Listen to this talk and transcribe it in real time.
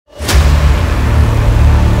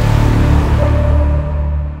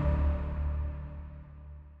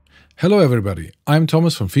Hello everybody, I'm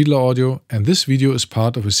Thomas from Fiedler Audio, and this video is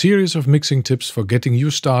part of a series of mixing tips for getting you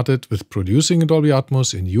started with producing in Dolby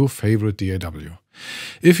Atmos in your favorite DAW.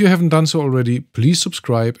 If you haven't done so already, please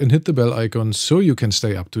subscribe and hit the bell icon so you can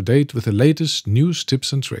stay up to date with the latest news,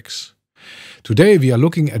 tips and tricks. Today we are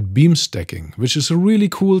looking at beam stacking, which is a really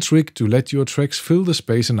cool trick to let your tracks fill the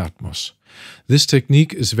space in Atmos. This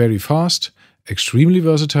technique is very fast, extremely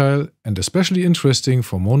versatile and especially interesting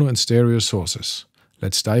for mono and stereo sources.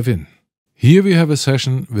 Let's dive in. Here we have a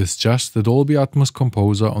session with just the Dolby Atmos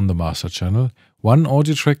composer on the master channel, one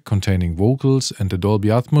audio track containing vocals and the Dolby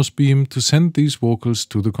Atmos beam to send these vocals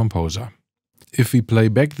to the composer. If we play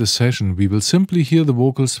back the session, we will simply hear the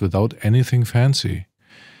vocals without anything fancy.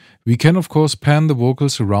 We can of course pan the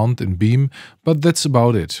vocals around in beam, but that's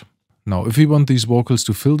about it. Now, if we want these vocals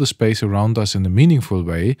to fill the space around us in a meaningful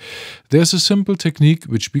way, there's a simple technique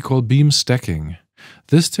which we call beam stacking.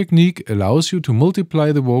 This technique allows you to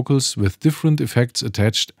multiply the vocals with different effects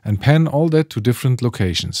attached and pan all that to different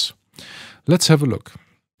locations. Let's have a look.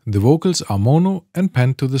 The vocals are mono and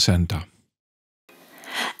panned to the center.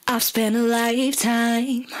 I've spent a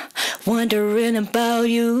lifetime wondering about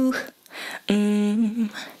you,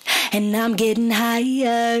 and I'm getting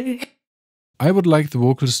higher. I would like the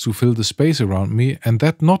vocals to fill the space around me, and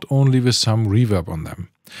that not only with some reverb on them.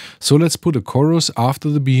 So let's put a chorus after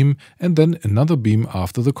the beam and then another beam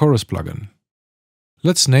after the chorus plugin.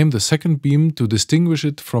 Let's name the second beam to distinguish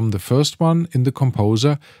it from the first one in the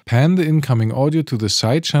composer, pan the incoming audio to the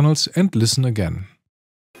side channels and listen again.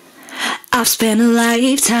 I've spent a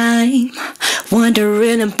lifetime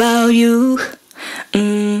wondering about you,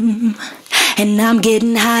 and I'm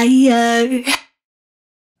getting higher.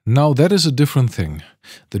 Now that is a different thing.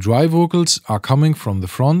 The dry vocals are coming from the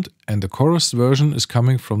front and the chorus version is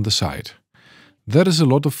coming from the side. That is a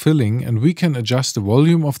lot of filling and we can adjust the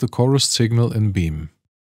volume of the chorus signal in beam.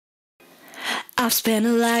 I've spent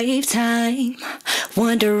a lifetime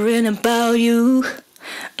wondering about you,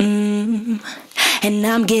 and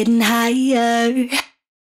I'm getting higher.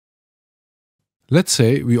 Let's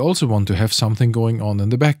say we also want to have something going on in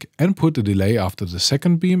the back and put a delay after the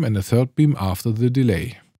second beam and a third beam after the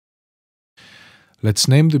delay. Let's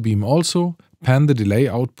name the beam also, pan the delay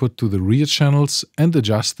output to the rear channels and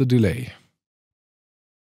adjust the delay.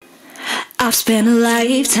 I've spent a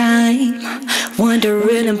lifetime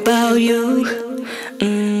wondering about you,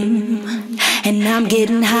 and I'm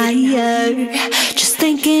getting higher. Just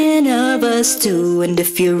thinking of us two, and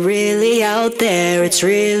if you're really out there, it's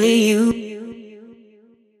really you.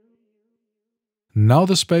 Now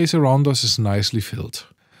the space around us is nicely filled.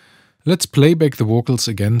 Let's play back the vocals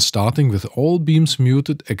again, starting with all beams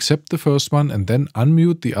muted except the first one and then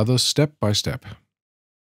unmute the others step by step.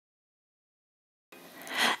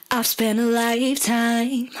 I've spent a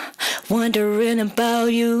lifetime wondering about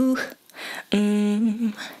you,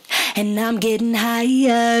 and I'm getting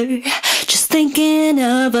higher. Just thinking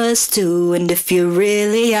of us two, and if you're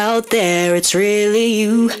really out there, it's really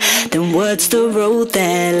you. Then what's the road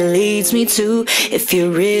that leads me to? If you're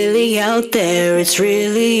really out there, it's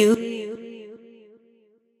really you.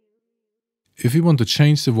 If you want to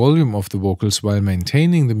change the volume of the vocals while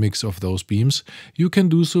maintaining the mix of those beams, you can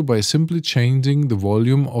do so by simply changing the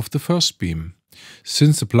volume of the first beam.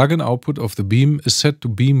 Since the plugin output of the beam is set to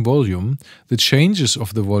beam volume, the changes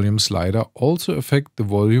of the volume slider also affect the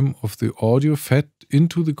volume of the audio fed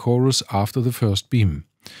into the chorus after the first beam.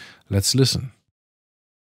 Let's listen.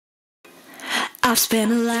 I've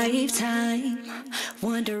spent a lifetime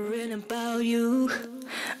wondering about you,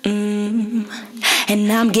 and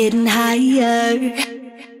I'm getting higher.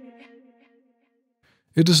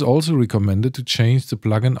 It is also recommended to change the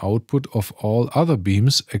plugin output of all other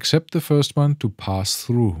beams except the first one to pass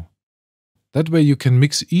through. That way you can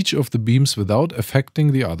mix each of the beams without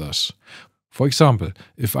affecting the others. For example,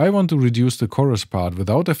 if I want to reduce the chorus part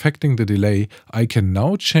without affecting the delay, I can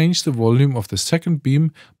now change the volume of the second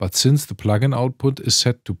beam, but since the plugin output is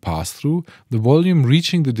set to pass through, the volume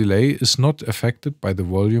reaching the delay is not affected by the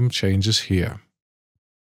volume changes here.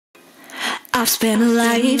 I've spent a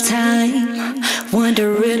lifetime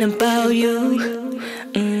wondering about you,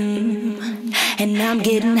 and I'm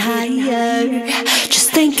getting higher.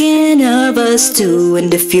 Just thinking of us two,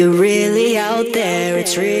 and if you're really out there,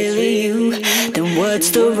 it's really you. Then what's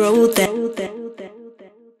the road that...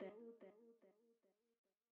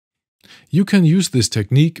 You can use this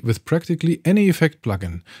technique with practically any effect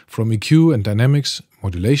plugin, from EQ and dynamics,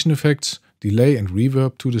 modulation effects, delay and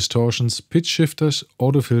reverb to distortions, pitch shifters,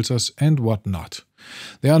 auto filters and whatnot.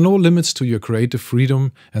 There are no limits to your creative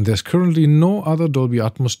freedom, and there's currently no other Dolby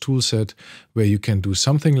Atmos toolset where you can do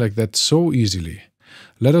something like that so easily.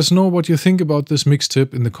 Let us know what you think about this mix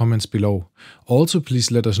tip in the comments below. Also,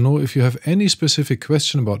 please let us know if you have any specific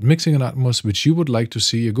question about mixing in Atmos which you would like to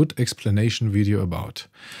see a good explanation video about.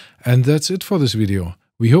 And that's it for this video.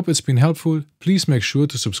 We hope it's been helpful. Please make sure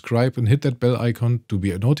to subscribe and hit that bell icon to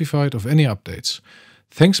be notified of any updates.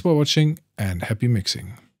 Thanks for watching and happy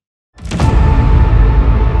mixing.